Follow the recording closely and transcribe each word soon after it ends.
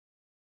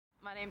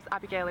My name's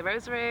Abigail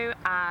Irozuru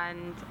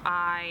and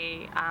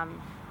I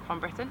am from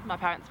Britain. My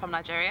parents are from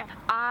Nigeria.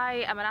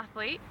 I am an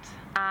athlete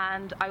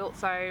and I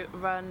also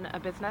run a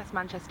business,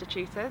 Manchester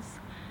Tutors,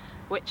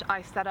 which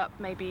I set up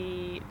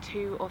maybe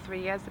 2 or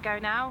 3 years ago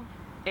now.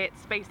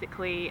 It's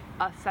basically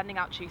us sending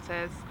out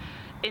tutors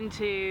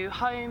into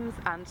homes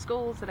and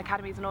schools and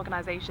academies and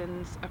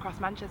organisations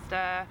across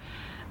Manchester.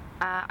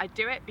 I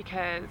do it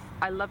because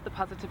I love the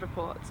positive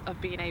reports of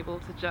being able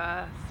to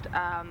just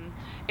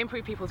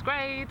improve people's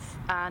grades,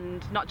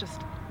 and not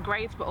just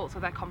grades but also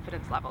their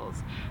confidence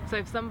levels. So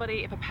if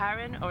a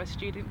parent or a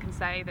student can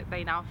say that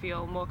they now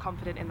feel more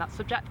confident in that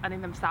subject and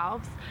in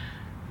themselves,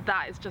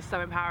 that is just so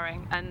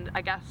empowering. And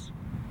I guess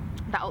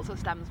that also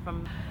stems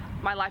from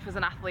my life as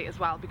an athlete as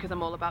well, because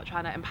I'm all about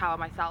trying to empower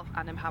myself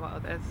and empower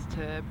others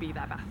to be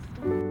their best.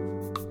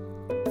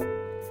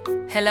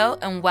 Hello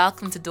and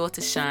welcome to Door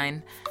to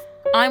Shine.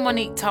 I'm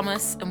Monique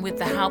Thomas, and with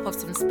the help of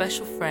some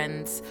special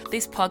friends,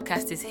 this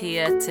podcast is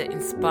here to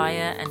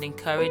inspire and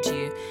encourage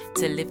you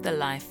to live the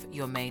life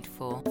you're made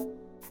for.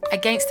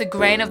 Against the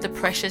grain of the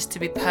pressures to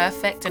be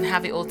perfect and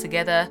have it all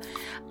together,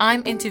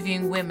 I'm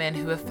interviewing women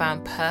who have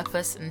found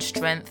purpose and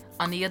strength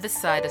on the other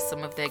side of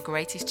some of their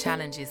greatest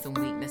challenges and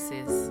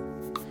weaknesses.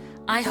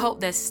 I hope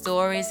their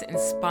stories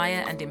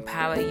inspire and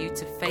empower you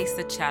to face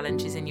the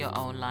challenges in your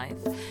own life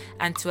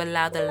and to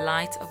allow the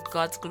light of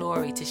God's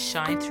glory to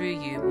shine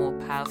through you more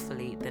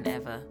powerfully than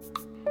ever.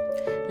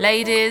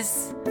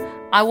 Ladies,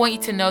 I want you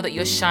to know that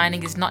your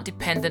shining is not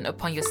dependent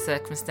upon your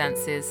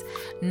circumstances,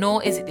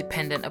 nor is it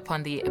dependent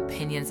upon the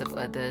opinions of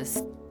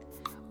others.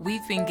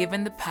 We've been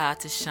given the power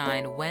to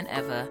shine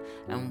whenever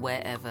and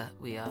wherever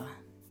we are.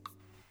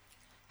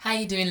 How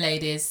you doing,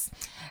 ladies?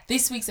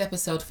 This week's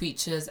episode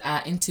features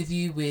our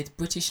interview with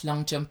British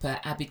long jumper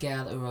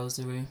Abigail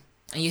Irozuru.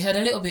 And you heard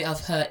a little bit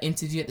of her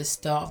interview at the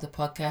start of the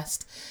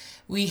podcast.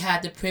 We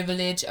had the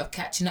privilege of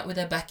catching up with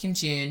her back in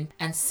June,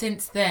 and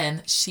since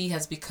then she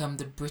has become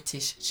the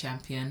British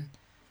champion.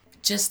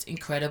 Just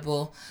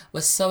incredible.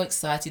 We're so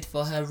excited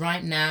for her.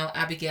 Right now,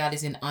 Abigail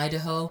is in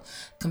Idaho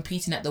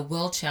competing at the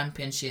World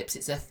Championships.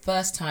 It's her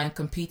first time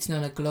competing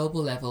on a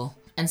global level.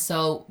 And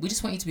so we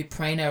just want you to be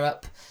praying her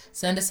up.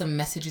 Send her some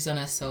messages on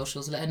her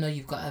socials. Let her know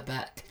you've got her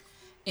back.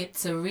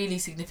 It's a really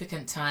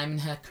significant time in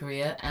her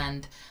career,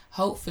 and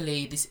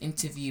hopefully this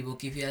interview will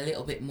give you a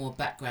little bit more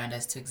background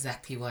as to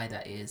exactly why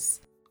that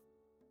is.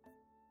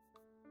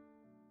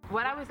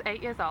 When I was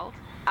 8 years old,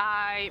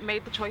 I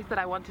made the choice that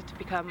I wanted to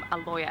become a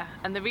lawyer.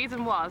 And the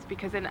reason was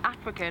because in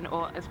African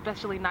or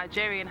especially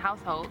Nigerian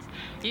households,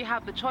 you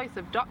have the choice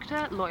of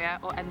doctor, lawyer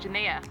or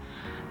engineer.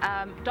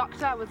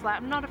 Doctor, I was like,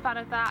 I'm not a fan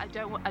of that.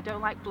 I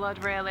don't like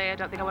blood really. I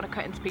don't think I want to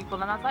cut into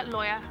people. And I was like,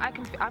 lawyer,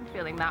 I'm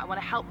feeling that. I want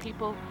to help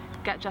people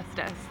get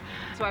justice.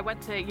 So I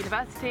went to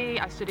university.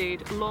 I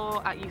studied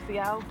law at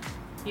UCL,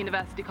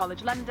 University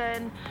College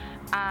London.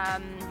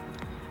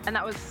 And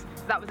that was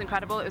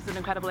incredible. It was an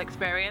incredible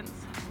experience.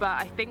 But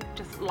I think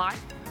just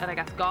life and I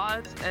guess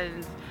God,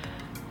 and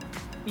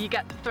you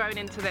get thrown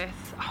into this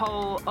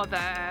whole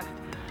other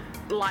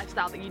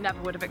lifestyle that you never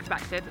would have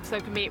expected. So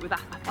for me, it was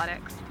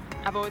athletics.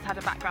 I've always had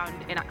a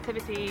background in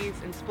activities,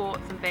 in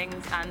sports and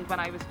things, and when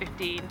I was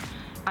 15,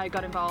 I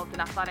got involved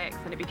in athletics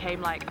and it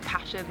became like a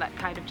passion that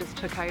kind of just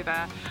took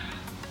over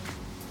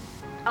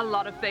a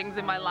lot of things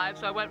in my life.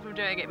 So I went from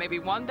doing it maybe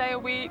 1 day a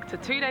week to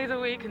 2 days a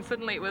week, and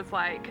suddenly it was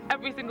like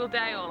every single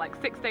day or like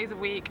 6 days a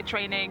week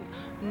training,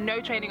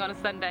 no training on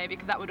a Sunday,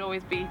 because that would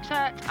always be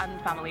church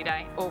and family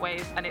day,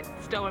 always, and it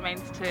still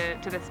remains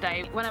to this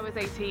day. When I was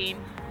 18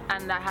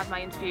 and I had my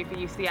interview for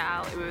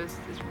UCL, it's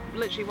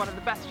literally one of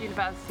the best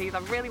universities. I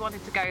really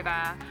wanted to go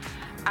there.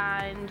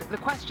 And the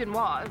question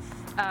was,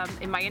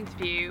 in my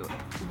interview,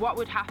 what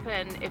would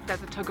happen if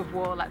there's a tug of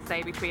war, let's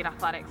say, between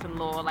athletics and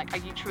law? Like, are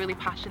you truly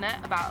passionate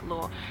about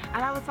law?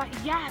 And I was like,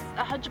 yes,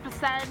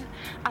 100%.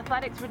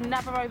 Athletics would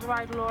never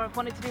override law. I've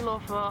wanted to do law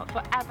for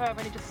forever. I've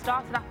only just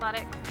started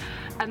athletics.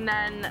 And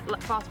then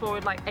fast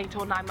forward like 8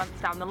 or 9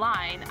 months down the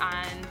line,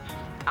 and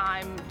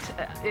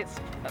it's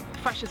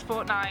Freshers'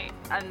 Fortnight,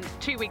 and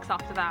 2 weeks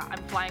after that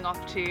I'm flying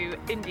off to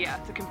India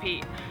to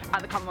compete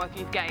at the Commonwealth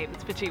Youth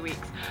Games for 2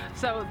 weeks.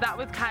 So that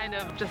was kind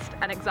of just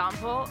an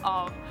example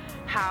of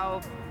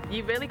how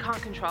you really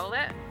can't control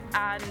it,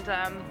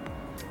 and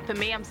for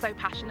me, I'm so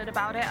passionate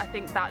about it. I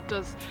think that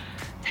does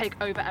take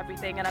over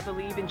everything, and I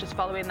believe in just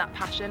following that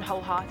passion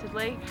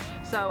wholeheartedly.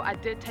 So I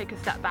did take a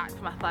step back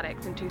from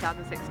athletics in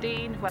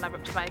 2016 when I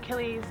ruptured my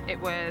Achilles. It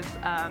was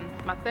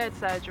my third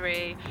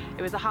surgery.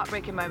 It was a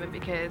heartbreaking moment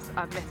because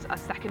I missed a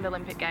second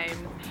Olympic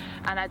Games,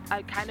 and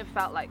I kind of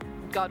felt like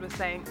God was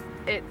saying,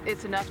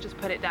 it's enough, just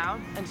put it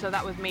down. And so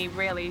that was me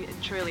really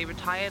truly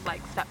retired,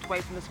 like stepped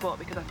away from the sport,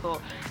 because I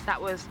thought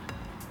that was,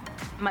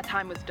 my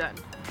time was done.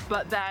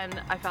 But then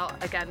I felt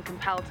again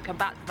compelled to come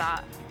back to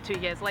that 2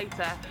 years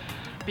later,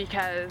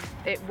 because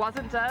it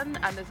wasn't done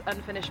and there's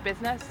unfinished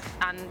business,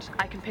 and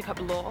I can pick up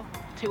law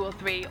 2 or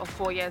 3 or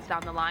 4 years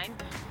down the line.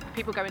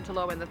 People go into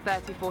law when they're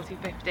 30, 40,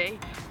 50,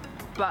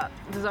 but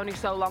there's only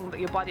so long that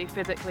your body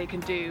physically can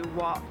do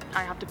what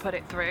I have to put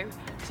it through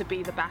to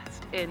be the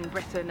best in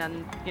Britain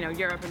and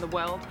Europe and the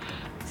world.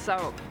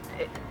 so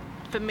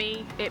for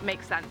me, it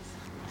makes sense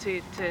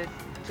to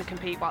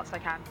compete whilst I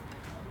can.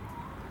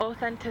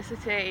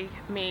 Authenticity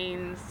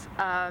means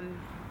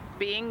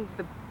being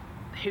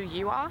who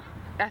you are.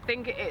 I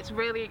think it's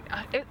really,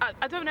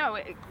 I don't know,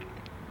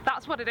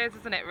 that's what it is,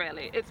 isn't it,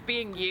 really? It's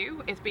being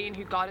you, it's being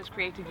who God has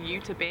created you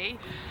to be.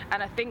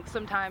 And I think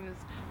sometimes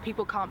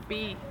people can't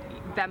be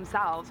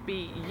themselves,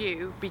 be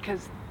you,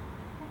 because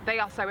they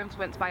are so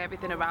influenced by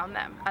everything around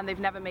them, and they've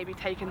never maybe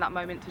taken that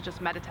moment to just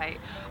meditate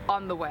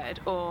on the word,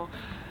 or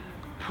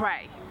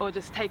pray, or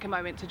just take a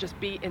moment to just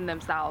be in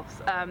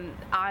themselves.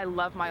 I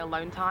love my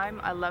alone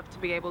time. I love to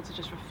be able to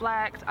just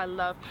reflect. I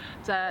love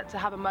to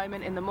have a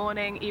moment in the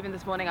morning. Even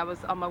this morning I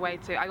was on my way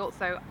to, I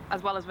also,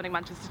 as well as running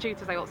Manchester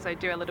Tutors, I also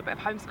do a little bit of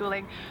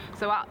homeschooling.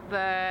 So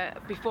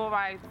before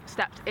I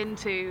stepped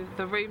into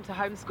the room to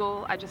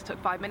homeschool, I just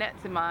took 5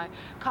 minutes in my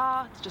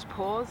car to just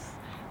pause,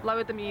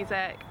 lowered the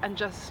music, and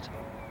just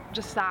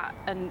sat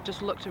and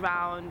just looked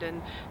around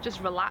and just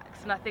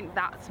relaxed. And I think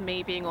that's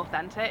me being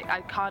authentic.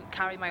 I can't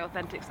carry my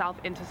authentic self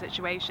into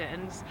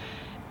situations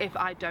if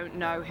I don't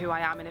know who I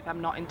am and if I'm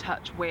not in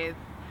touch with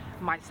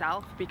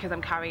myself, because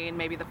I'm carrying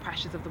maybe the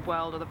pressures of the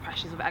world or the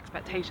pressures of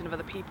expectation of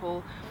other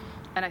people.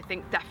 And I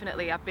think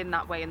definitely I've been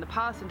that way in the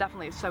past, and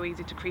definitely it's so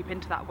easy to creep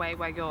into that way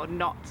where you're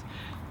not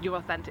your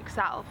authentic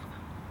self.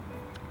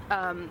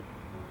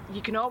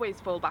 You can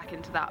always fall back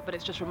into that, but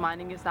it's just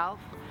reminding yourself.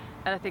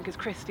 And I think as a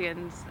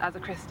Christian,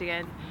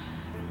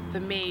 for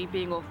me,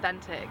 being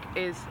authentic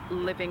is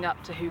living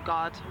up to who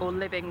God, or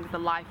living the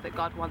life that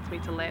God wants me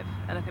to live.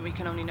 And I think we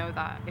can only know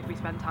that if we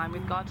spend time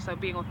with God. So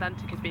being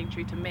authentic is being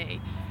true to me,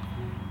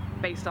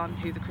 based on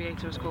who the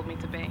Creator has called me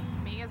to be.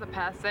 Me as a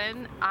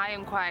person, I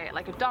am quite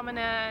like a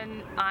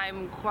dominant,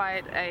 I'm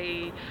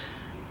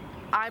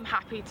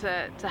happy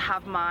to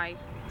have my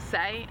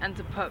say and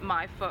to put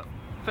my foot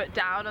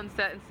down on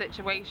certain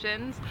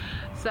situations.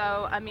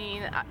 So I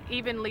mean,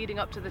 even leading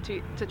up to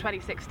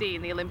 2016,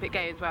 the Olympic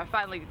Games, where I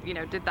finally,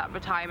 did that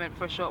retirement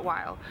for a short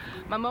while,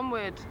 my mum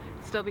would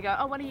still be going,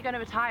 oh, when are you going to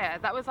retire?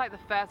 That was like the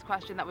first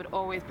question that would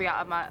always be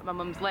out of my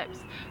mum's lips.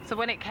 So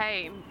when it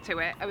came to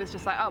it, I was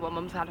just like, oh, well,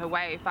 mum's had her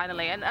way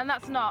finally. And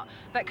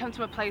that comes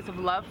from a place of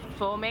love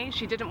for me.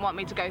 She didn't want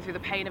me to go through the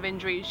pain of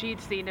injury. She'd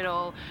seen it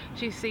all.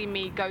 She's seen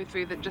me go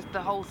through just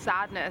the whole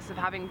sadness of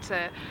having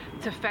to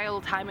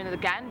fail time and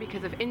again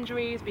because of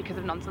injuries, because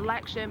of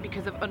non-selection,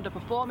 because of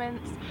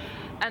underperformance.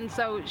 And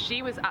so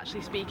she was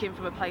actually speaking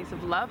from a place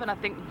of love, and I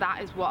think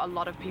that is what a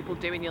lot of people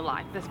do in your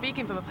life. They're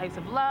speaking from a place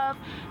of love.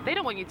 They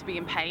don't want you to be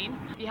in pain.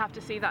 You have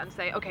to see that and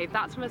say, okay,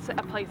 that's from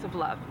a place of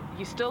love.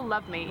 You still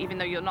love me, even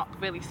though you're not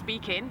really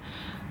speaking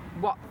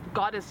what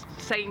God is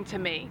saying to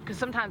me, because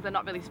sometimes they're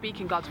not really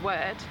speaking God's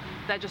word,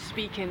 they're just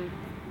speaking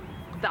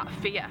that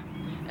fear.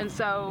 And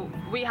so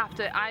we have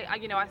to,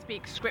 I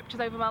speak scriptures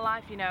over my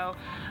life,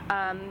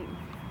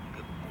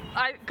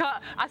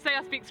 I say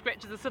I speak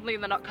scriptures and suddenly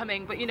they're not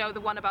coming, but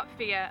the one about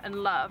fear and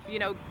love,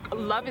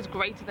 love is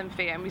greater than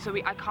fear, and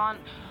I can't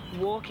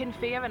walk in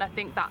fear. And I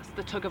think that's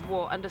the tug of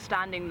war,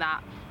 understanding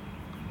that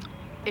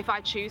if I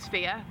choose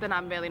fear, then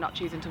I'm really not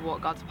choosing to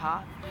walk God's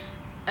path.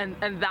 And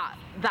that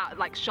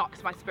like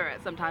shocks my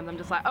spirit sometimes. I'm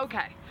just like,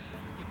 okay,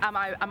 am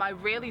I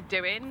really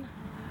doing,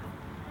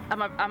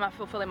 am I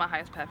fulfilling my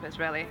highest purpose,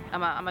 really?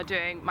 Am I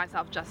doing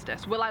myself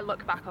justice? Will I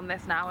look back on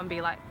this now and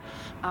be like,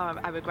 oh,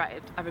 I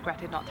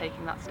regretted not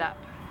taking that step?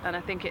 And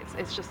I think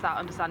it's just that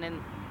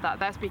understanding that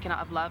they're speaking out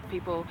of love.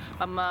 People,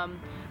 my mum,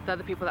 they're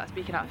the people that are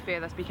speaking out of fear,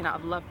 they're speaking out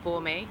of love for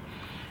me.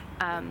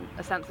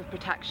 A sense of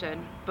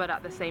protection, but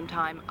at the same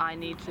time I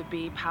need to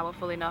be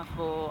powerful enough,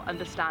 or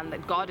understand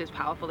that God is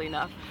powerful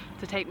enough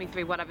to take me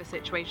through whatever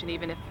situation,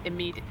 even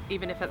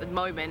if at the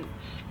moment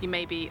you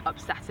may be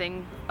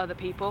upsetting other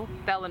people,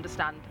 they'll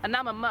understand. And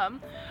now my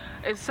mum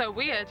is so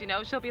weird,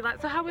 she'll be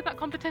like, so how was that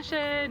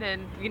competition?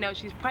 And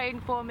she's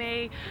praying for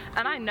me,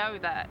 and I know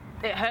that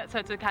it hurts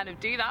her to kind of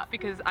do that,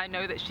 because I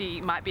know that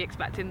she might be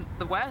expecting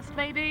the worst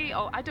maybe,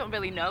 or I don't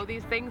really know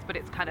these things, but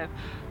it's kind of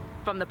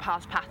from the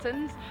past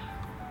patterns.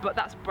 But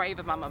that's brave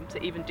of my mum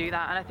to even do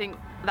that. And I think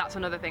that's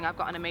another thing. I've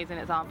got an amazing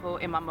example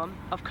in my mum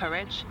of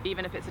courage.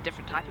 Even if it's a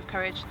different type of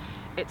courage,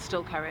 it's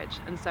still courage.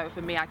 And so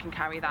for me, I can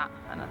carry that,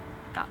 and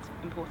that's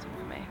important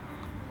for me.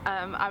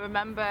 I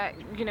remember,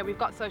 we've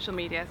got social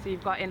media, so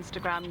you've got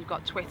Instagram, you've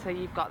got Twitter,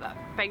 you've got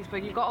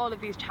Facebook, you've got all of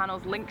these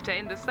channels,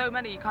 LinkedIn, there's so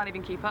many you can't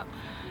even keep up.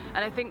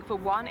 And I think for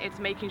one, it's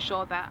making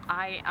sure that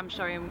I am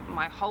showing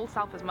my whole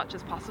self as much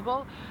as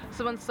possible.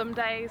 So on some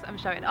days I'm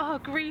showing, oh,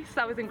 Greece,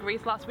 I was in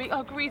Greece last week,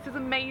 oh, Greece is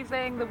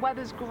amazing, the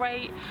weather's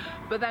great.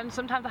 But then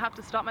sometimes I have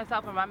to stop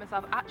myself and remind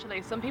myself,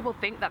 actually, some people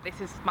think that this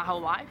is my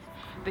whole life,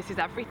 this is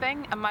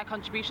everything, and my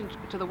contribution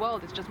to the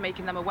world is just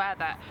making them aware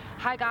that,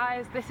 hi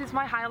guys, this is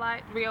my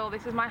highlight reel,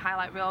 this is my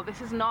highlight reel, this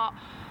is not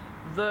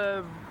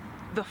the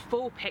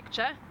full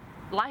picture.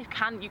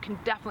 You can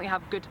definitely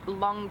have good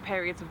long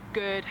periods of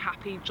good,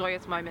 happy,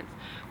 joyous moments,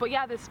 but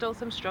yeah, there's still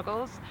some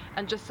struggles.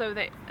 And just so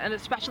that, and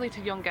especially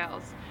to young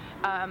girls,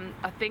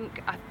 I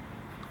think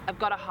I've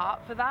got a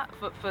heart for that,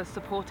 for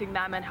supporting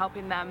them and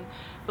helping them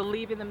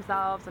believe in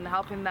themselves and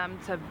helping them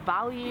to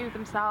value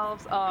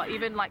themselves. Or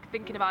even like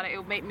thinking about it, it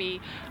will make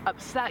me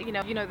upset, you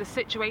know, the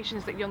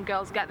situations that young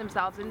girls get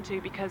themselves into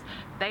because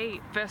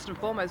they first and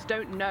foremost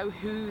don't know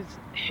who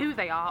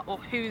they are or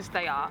whose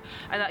they are.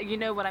 And you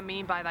know what I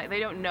mean by that. They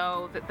don't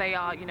know that they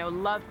are, you know,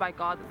 loved by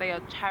God, that they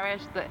are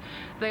cherished, that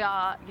they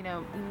are, you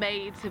know,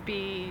 made to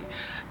be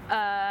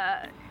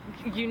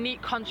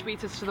unique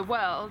contributors to the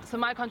world. So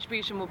my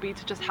contribution will be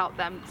to just help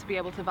them to be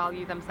able to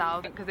value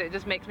themselves, because it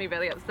just makes me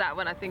really upset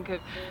when I think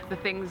of the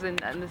things and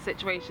the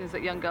situations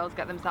that young girls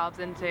get themselves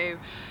into.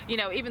 You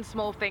know, even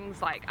small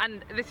things like,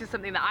 and this is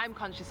something that I'm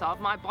conscious of,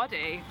 my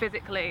body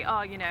physically,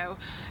 oh, you know,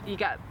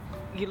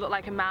 you look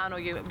like a man, or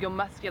you're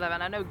muscular,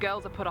 and I know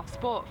girls are put off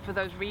sport for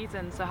those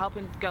reasons. So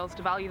helping girls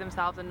to value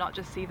themselves and not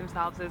just see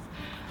themselves as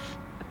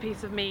a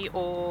piece of meat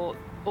or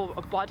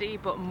a body,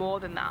 but more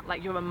than that.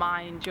 Like, you're a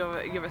mind,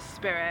 you're a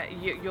spirit,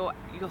 you're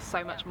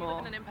so much more. I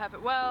live in an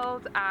imperfect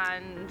world,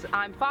 and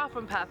I'm far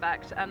from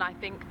perfect, and I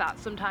think that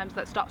sometimes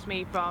that stops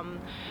me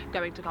from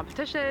going to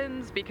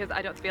competitions because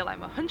I don't feel I'm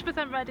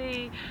 100%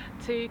 ready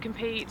to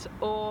compete,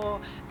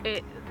 or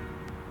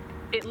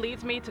it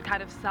leads me to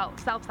kind of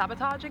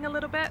self-sabotaging a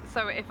little bit.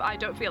 So if I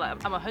don't feel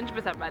like I'm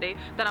 100% ready,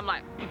 then I'm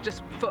like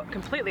just foot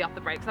completely off the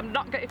brakes. If I'm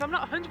not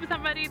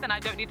 100% ready, then I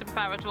don't need to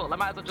prepare at all. I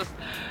might as well just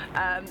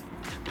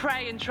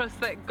pray and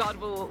trust that God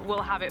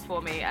will have it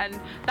for me.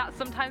 And that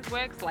sometimes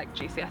works, like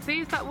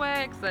GCSEs that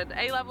works, and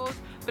A-levels,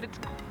 but it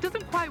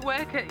doesn't quite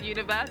work at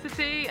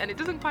university, and it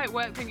doesn't quite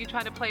work when you're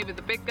trying to play with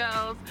the big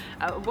girls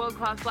at a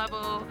world-class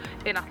level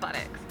in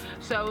athletics.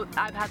 So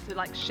I've had to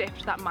like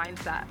shift that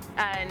mindset,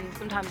 and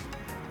sometimes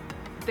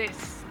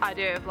this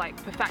idea of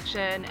like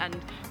perfection and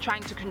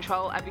trying to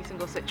control every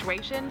single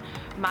situation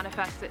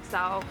manifests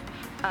itself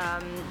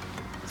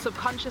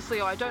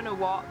subconsciously, or I don't know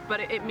what, but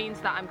it means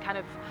that I'm kind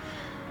of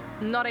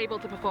not able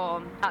to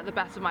perform at the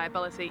best of my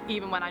ability,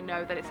 even when I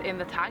know that it's in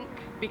the tank,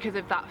 because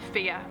of that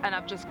fear. And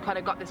I've just kind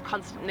of got this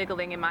constant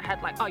niggling in my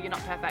head, like, oh, you're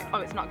not perfect, oh,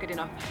 it's not good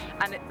enough.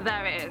 And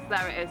there it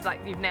is,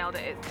 like, you've nailed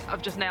it.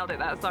 I've just nailed it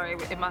there, sorry,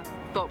 in my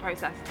thought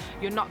process.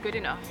 You're not good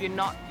enough, you're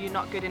not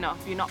good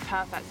enough, you're not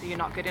perfect, so you're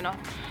not good enough.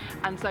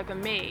 And so for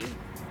me,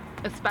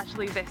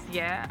 especially this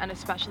year, and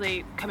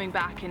especially coming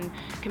back and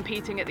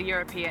competing at the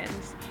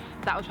Europeans,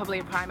 that was probably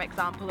a prime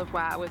example of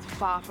where I was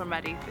far from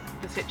ready.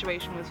 The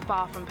situation was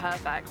far from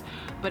perfect,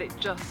 but it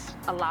just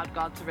allowed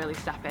God to really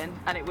step in.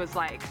 And it was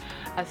like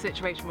a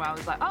situation where I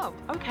was like, oh,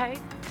 okay,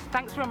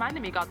 thanks for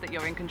reminding me, God, that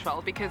you're in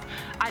control, because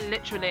I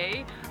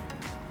literally,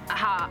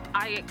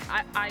 I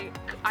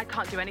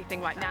can't do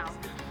anything right now.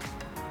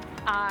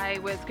 I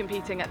was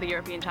competing at the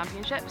European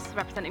Championships,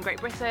 representing Great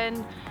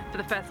Britain for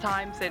the first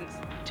time since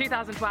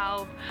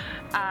 2012,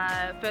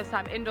 first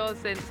time indoors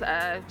since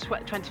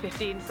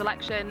 2015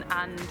 selection,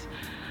 and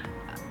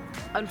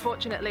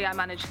unfortunately I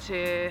managed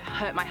to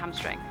hurt my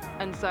hamstring.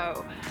 And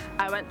so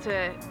I went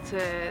to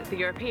the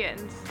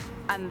Europeans,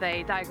 and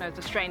they diagnosed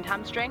a strained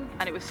hamstring,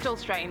 and it was still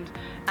strained,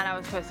 and I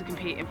was supposed to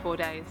compete in 4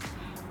 days.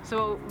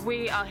 So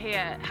we are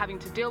here having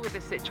to deal with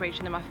this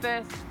situation in my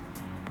first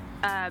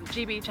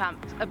GB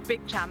champs, a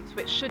big champs,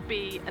 which should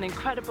be an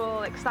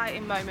incredible,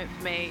 exciting moment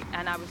for me.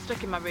 And I was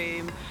stuck in my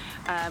room,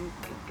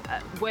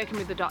 working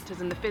with the doctors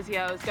and the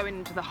physios, going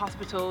into the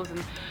hospitals,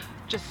 and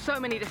just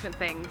so many different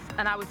things.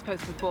 And I was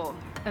supposed to perform.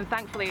 And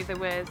thankfully there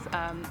was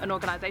an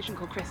organisation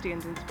called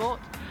Christians in Sport.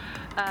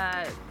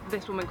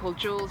 This woman called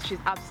Jules, she's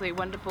absolutely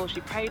wonderful. She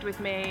prayed with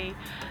me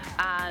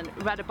and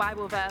read a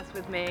Bible verse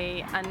with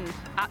me. And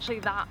actually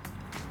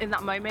in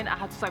that moment I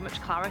had so much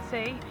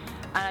clarity.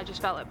 And I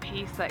just felt at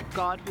peace that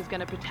God was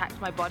going to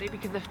protect my body,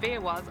 because the fear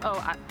was,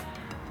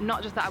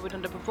 not just that I would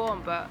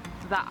underperform, but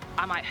that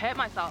I might hurt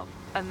myself,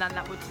 and then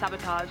that would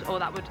sabotage, or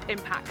that would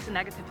impact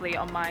negatively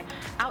on my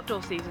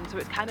outdoor season. So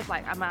it's kind of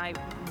like, am I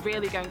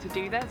really going to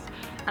do this?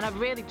 And I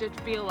really did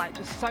feel like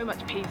just so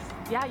much peace.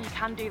 Yeah, you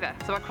can do this.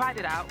 So I cried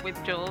it out with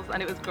Jules,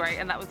 and it was great,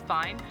 and that was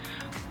fine.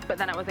 But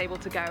then I was able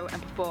to go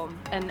and perform.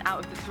 And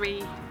out of the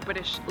 3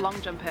 British long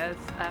jumpers,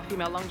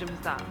 female long jumpers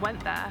that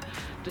went there,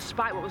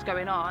 despite what was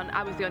going on,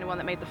 I was the only one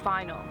that made the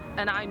final.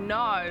 And I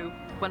know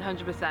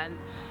 100%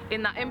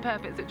 in that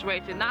imperfect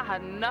situation, that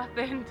had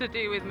nothing to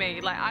do with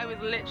me. Like,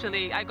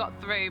 I got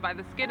through by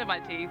the skin of my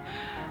teeth,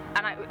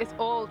 and it's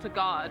all to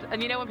God.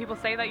 And you know, when people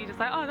say that, you're just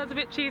like, oh, that's a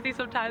bit cheesy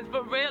sometimes,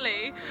 but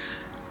really,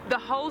 the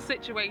whole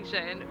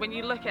situation, when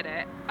you look at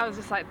it, I was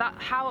just like,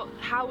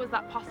 how was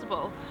that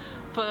possible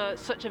for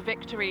such a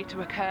victory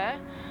to occur?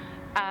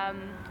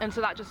 And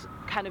so that just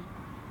kind of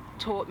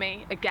taught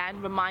me,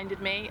 again,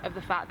 reminded me of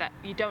the fact that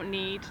you don't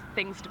need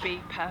things to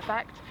be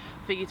perfect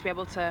for you to be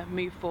able to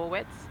move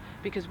forwards.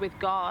 Because with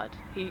God,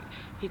 he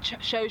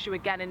shows you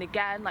again and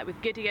again, like with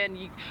Gideon,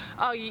 you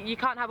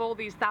can't have all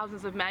these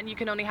thousands of men, you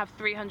can only have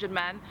 300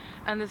 men.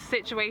 And there's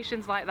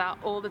situations like that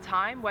all the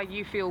time where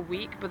you feel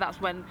weak, but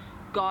that's when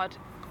God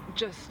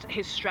just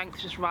his strength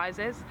just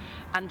rises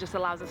and just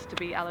allows us to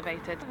be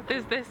elevated.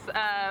 There's this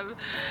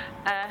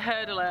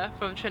hurdler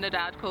from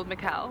Trinidad called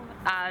Mikel,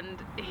 and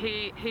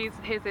his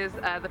is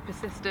the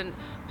persistent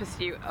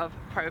pursuit of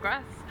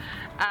progress,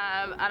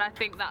 and I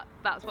think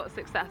that's what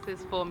success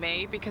is for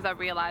me, because I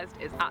realized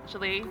it's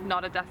actually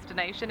not a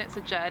destination, it's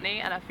a journey.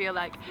 And I feel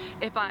like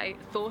if I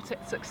thought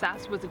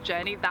success was a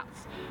journey,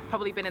 that's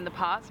probably been in the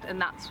past,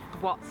 and that's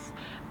what's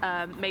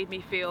made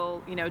me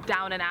feel, you know,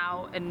 down and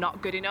out and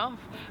not good enough.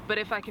 But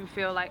if I can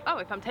feel like, oh,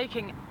 if I'm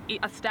taking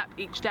a step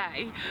each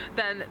day,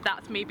 then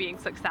that's me being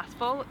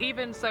successful.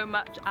 Even so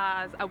much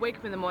as I wake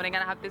up in the morning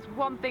and I have this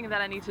one thing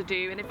that I need to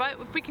do, and if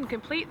we can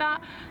complete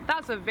that,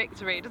 that's a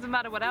victory. It doesn't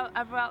matter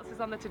whatever else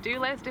is on the to-do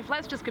list. If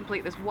let's just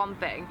complete this one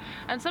thing.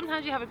 And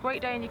sometimes you have a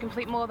great day and you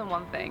complete more than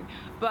one thing,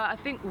 but I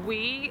think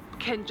we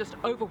can just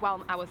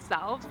overwhelm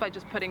ourselves by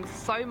just putting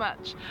so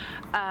much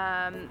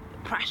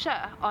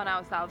pressure on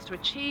ourselves to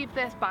achieve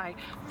this by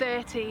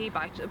 30,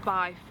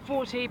 by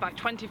 40, by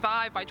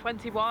 25, by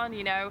 21.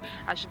 You know,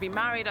 I should be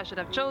married, I should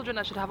have children,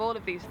 I should have all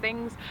of these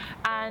things.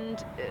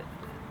 And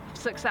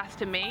success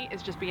to me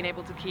is just being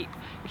able to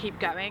keep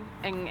going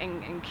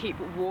and keep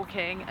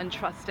walking and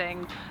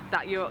trusting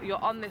that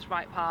you're on this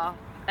right path.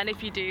 And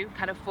if you do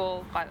kind of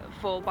fall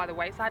by the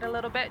wayside a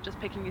little bit, just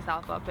picking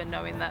yourself up and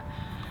knowing that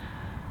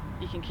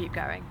you can keep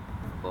going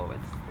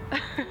forwards.